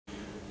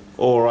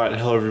Alright,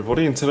 hello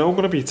everybody, and today we're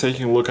going to be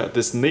taking a look at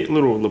this neat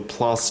little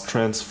Laplace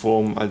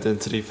transform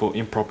identity for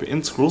improper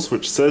integrals,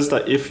 which says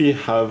that if you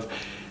have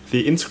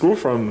the integral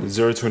from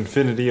 0 to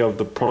infinity of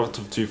the product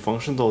of two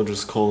functions, I'll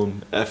just call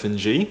them f and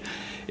g,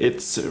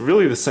 it's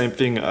really the same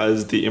thing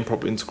as the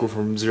improper integral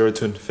from 0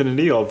 to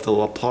infinity of the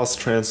Laplace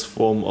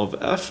transform of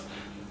f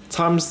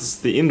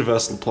times the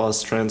inverse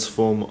Laplace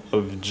transform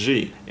of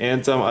g.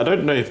 And I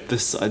don't know if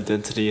this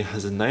identity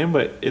has a name,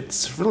 but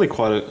it's really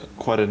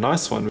quite a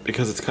nice one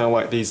because it's kind of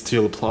like these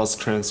two Laplace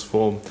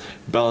transform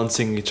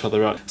balancing each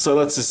other out. So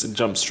let's just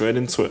jump straight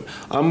into it.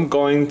 I'm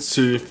going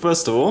to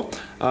first of all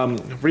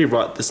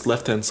rewrite this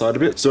left hand side a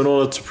bit. So in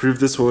order to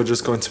prove this, we're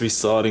just going to be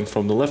starting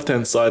from the left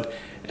hand side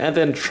and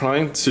then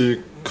trying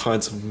to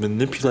kind of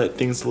manipulate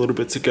things a little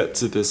bit to get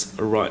to this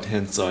right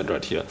hand side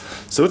right here.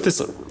 So with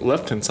this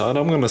left hand side,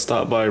 I'm going to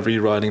start by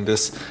rewriting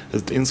this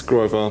as the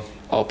integral over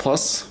r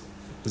plus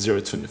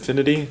 0 to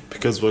infinity,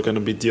 because we're going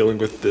to be dealing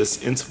with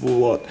this interval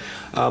lot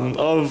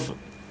of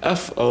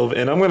f of,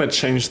 and I'm going to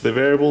change the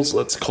variables,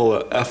 let's call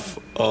it f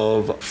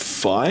of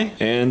phi,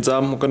 and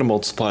I'm going to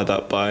multiply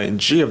that by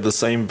g of the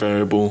same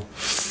variable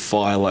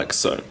phi, like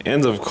so.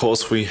 And of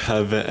course we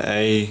have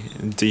a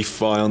d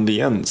phi on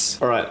the ends.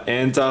 Alright,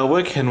 and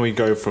where can we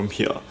go from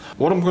here?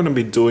 What I'm going to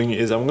be doing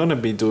is I'm going to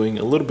be doing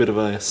a little bit of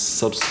a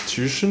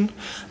substitution.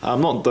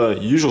 Not the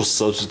usual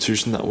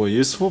substitution that we're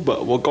used for,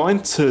 but we're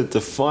going to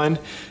define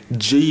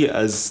g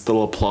as the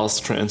Laplace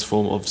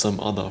transform of some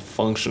other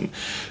function.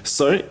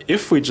 So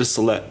if we just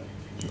let,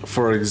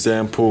 for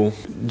example,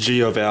 g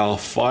of our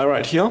phi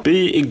right here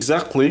be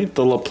exactly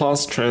the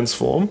Laplace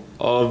transform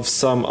of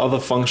some other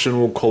function,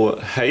 we'll call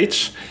it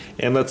h,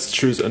 and let's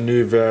choose a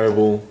new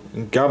variable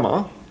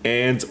gamma,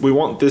 and we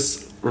want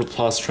this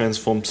Laplace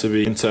transform to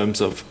be in terms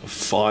of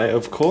phi,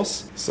 of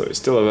course. So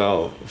still have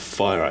our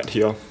phi right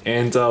here.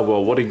 And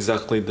well, what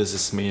exactly does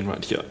this mean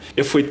right here?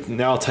 If we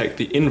now take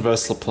the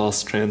inverse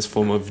Laplace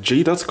transform of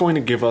g, that's going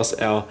to give us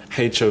our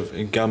h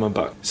of gamma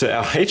back. So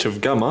our h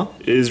of gamma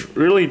is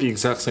really the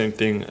exact same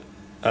thing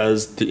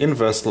as the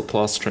inverse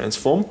Laplace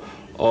transform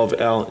of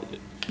our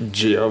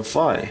g of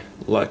phi,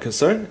 like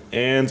so.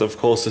 And of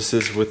course this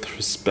is with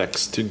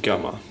respects to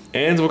gamma.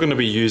 And we're going to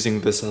be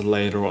using this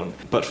later on.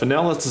 But for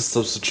now, let's just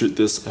substitute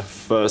this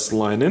first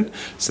line in.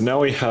 So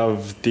now we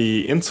have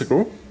the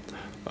integral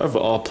over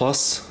r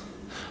plus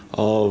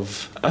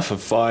of f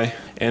of phi,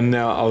 and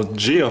now our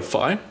g of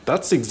phi,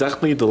 that's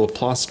exactly the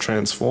Laplace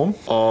transform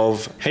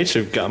of h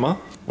of gamma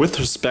with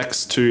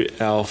respects to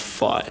our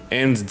phi,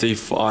 and d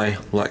phi,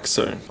 like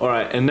so.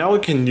 Alright, and now we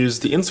can use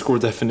the integral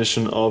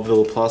definition of the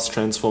Laplace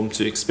transform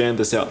to expand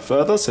this out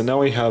further. So now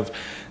we have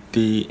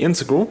the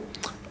integral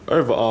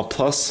over r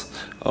plus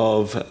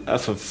of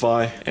f of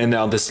phi, and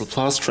now this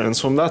Laplace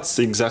transform, that's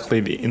exactly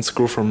the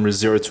integral from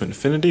 0 to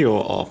infinity,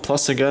 or r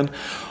plus again,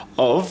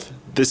 of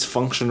this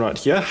function right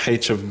here,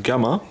 h of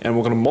gamma, and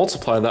we're going to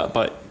multiply that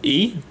by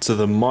e to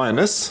the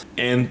minus,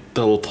 and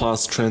the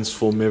Laplace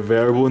transform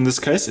variable in this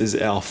case is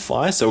our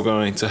phi, so we're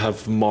going to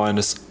have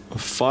minus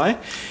phi,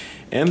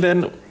 and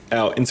then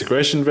our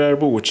integration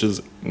variable, which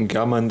is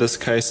gamma in this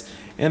case,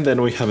 and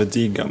then we have a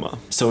d gamma.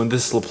 So in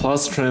this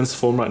Laplace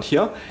transform right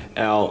here,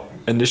 our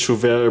initial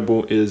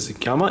variable is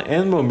gamma,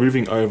 and we're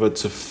moving over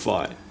to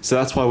phi. So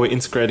that's why we're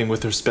integrating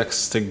with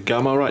respects to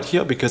gamma right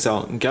here, because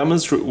our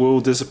gammas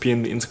will disappear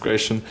in the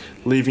integration,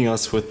 leaving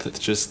us with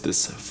just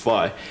this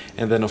phi.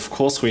 And then of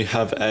course we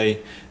have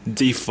a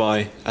d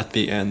phi at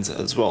the end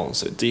as well.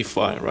 So d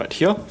phi right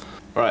here.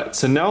 Alright,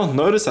 so now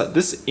notice that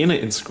this inner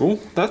integral,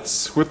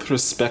 that's with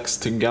respects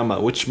to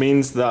gamma, which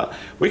means that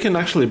we can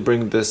actually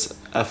bring this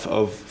f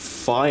of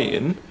phi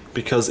in,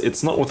 because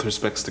it's not with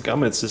respects to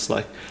gamma, it's just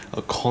like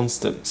a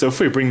constant. So if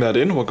we bring that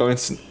in, we're going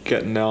to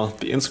get now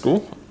the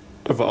integral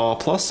over r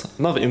plus,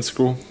 another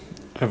integral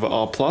over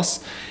r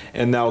plus,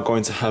 and now we're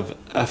going to have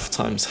f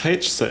times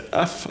h, so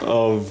f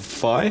of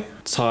phi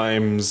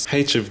times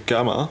h of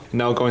gamma.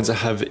 Now we're going to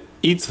have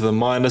e to the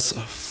minus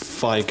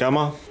phi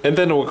gamma, and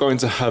then we're going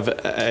to have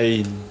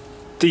a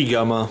d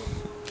gamma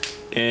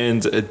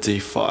and a d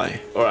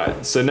phi.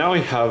 Alright, so now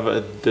we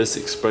have this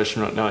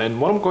expression right now,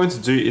 and what I'm going to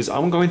do is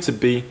I'm going to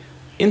be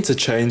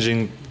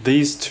interchanging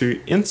these two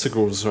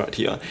integrals right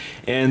here,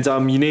 and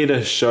you need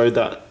to show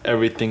that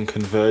everything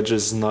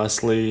converges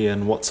nicely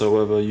and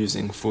whatsoever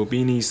using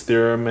Fubini's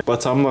theorem,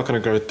 but I'm not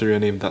going to go through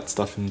any of that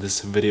stuff in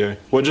this video.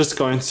 We're just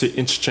going to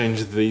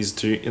interchange these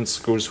two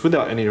integrals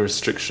without any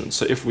restrictions.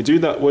 So if we do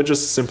that, we're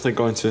just simply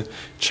going to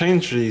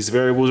change these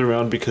variables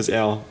around because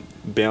our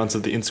bounds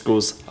of the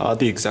integrals are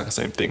the exact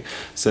same thing.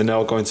 So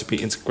now we're going to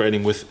be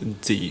integrating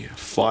with d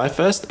phi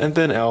first, and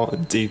then our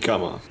d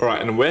gamma.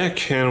 Alright, and where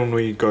can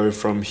we go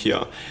from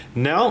here?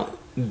 Now,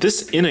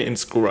 this inner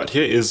integral right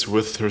here is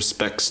with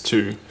respects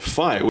to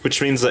phi,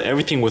 which means that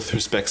everything with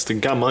respects to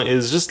gamma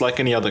is just like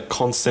any other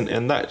constant,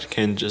 and that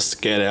can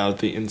just get out of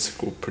the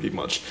integral pretty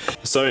much.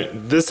 So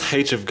this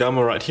h of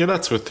gamma right here,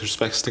 that's with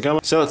respects to gamma.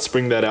 So let's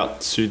bring that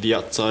out to the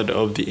outside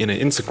of the inner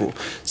integral.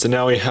 So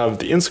now we have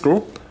the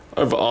integral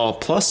over r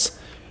plus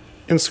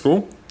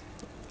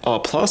r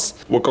plus,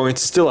 we're going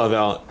to still have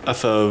our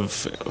f of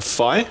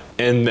phi,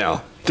 and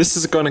now This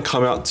is going to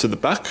come out to the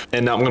back,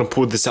 and now I'm going to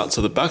pull this out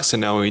to the back, so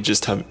now we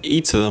just have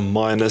e to the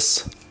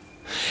minus,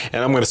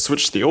 and I'm going to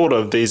switch the order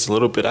of these a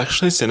little bit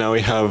actually, so now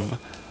we have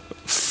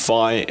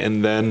phi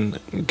and then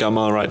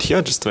gamma right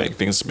here, just to make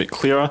things a bit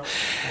clearer,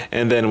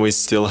 and then we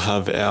still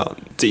have our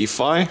d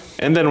phi,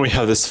 and then we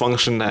have this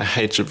function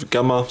h of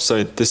gamma,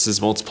 so this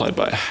is multiplied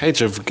by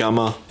h of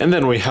gamma, and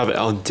then we have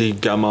our d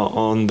gamma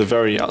on the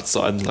very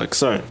outside like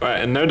so.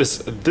 Alright, and notice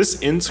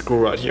this integral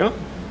right here,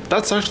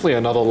 that's actually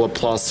another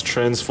Laplace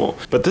transform,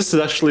 but this is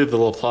actually the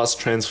Laplace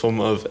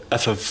transform of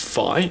f of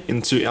phi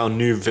into our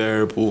new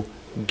variable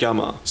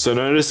gamma. So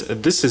notice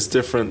this is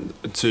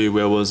different to,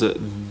 where was it,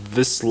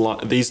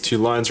 these two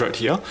lines right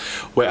here,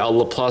 where our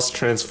Laplace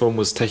transform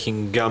was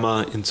taking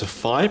gamma into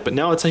phi, but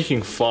now it's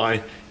taking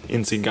phi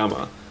into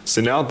gamma.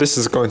 So now this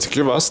is going to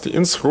give us the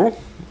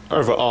integral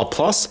over r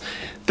plus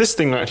this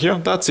thing right here.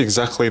 That's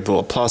exactly the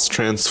Laplace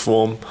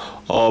transform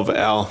of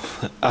our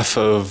f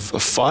of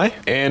phi,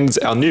 and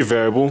our new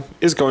variable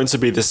is going to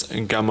be this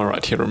gamma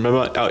right here.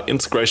 Remember, our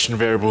integration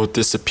variable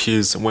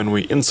disappears when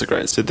we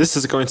integrate, so this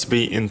is going to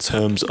be in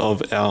terms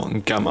of our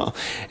gamma,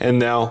 and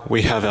now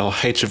we have our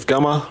h of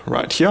gamma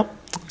right here,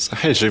 so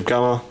h of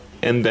gamma,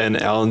 and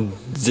then our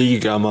d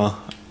gamma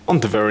on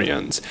the very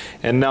end.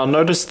 And now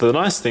notice the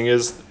nice thing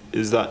is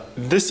that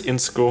this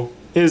integral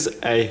is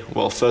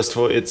well, first of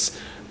all, it's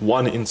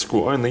one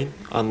integral only,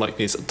 unlike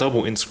these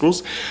double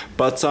integrals,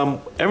 but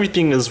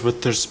everything is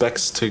with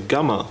respects to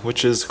gamma,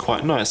 which is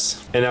quite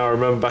nice. And now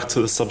remember back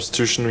to the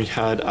substitution we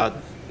had at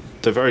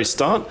the very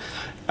start.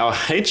 Our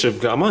h of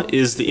gamma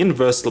is the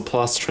inverse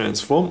Laplace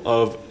transform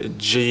of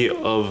g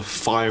of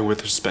phi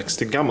with respects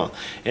to gamma,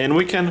 and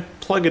we can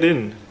plug it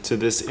in to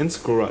this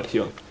integral right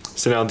here.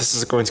 So now this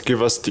is going to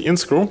give us the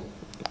integral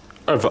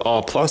over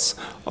r plus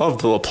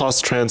of the Laplace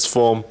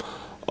transform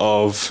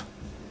of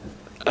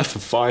f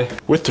of phi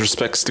with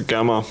respects to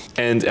gamma,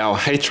 and our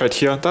h right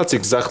here, that's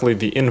exactly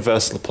the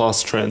inverse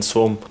Laplace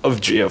transform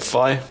of g of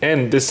phi,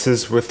 and this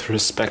is with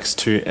respects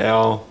to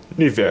our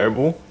new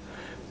variable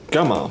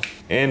gamma,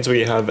 and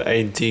we have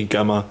a d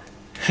gamma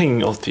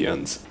hanging off the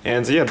end.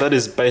 And yeah, that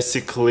is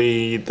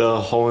basically the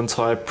whole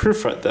entire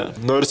proof right there.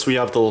 Notice we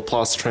have the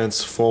Laplace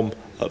transform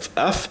of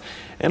f,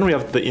 and we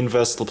have the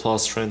inverse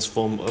Laplace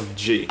transform of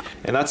g.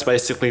 And that's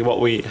basically what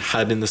we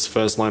had in this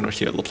first line right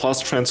here.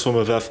 Laplace transform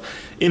of f,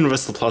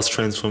 inverse Laplace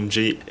transform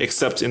g,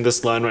 except in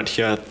this line right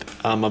here,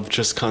 I've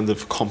just kind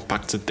of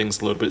compacted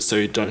things a little bit so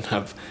you don't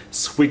have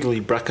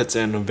squiggly brackets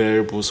and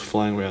variables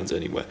flying around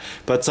anywhere.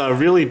 But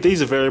really,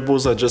 these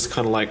variables are just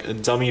kind of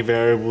like dummy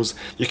variables.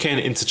 You can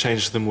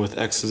interchange them with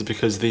x's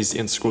because these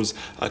integrals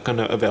are going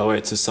to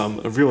evaluate to some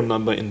real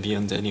number in the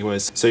end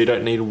anyways, so you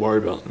don't need to worry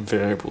about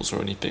variables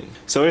or anything.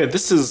 So yeah,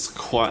 this is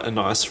quite a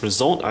nice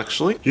result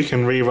actually. You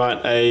can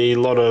rewrite a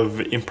lot of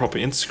improper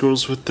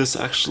integrals with this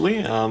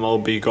actually. I'll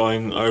be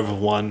going over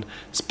one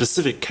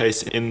specific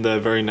case in the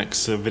very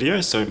next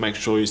video, so make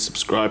sure you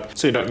subscribe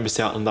so you don't miss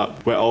out on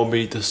that, where I'll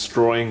be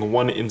destroying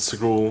one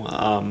integral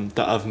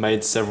that I've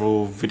made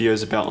several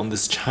videos about on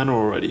this channel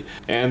already.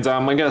 And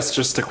I guess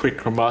just a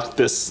quick remark,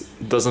 this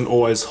doesn't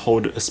always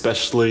hold,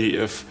 especially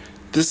if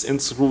this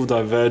integral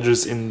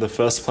diverges in the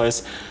first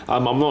place.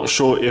 I'm not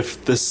sure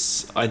if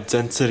this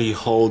identity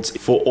holds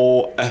for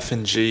all f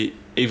and g,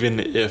 even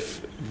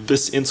if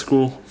this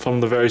integral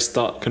from the very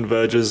start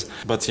converges.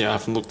 But yeah, I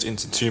haven't looked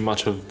into too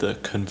much of the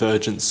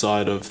convergent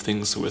side of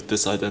things with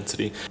this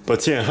identity.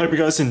 But yeah, I hope you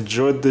guys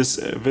enjoyed this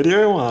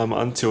video.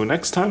 Until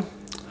next time,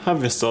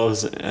 have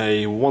yourselves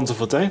a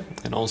wonderful day,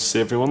 and I'll see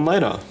everyone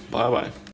later. Bye bye.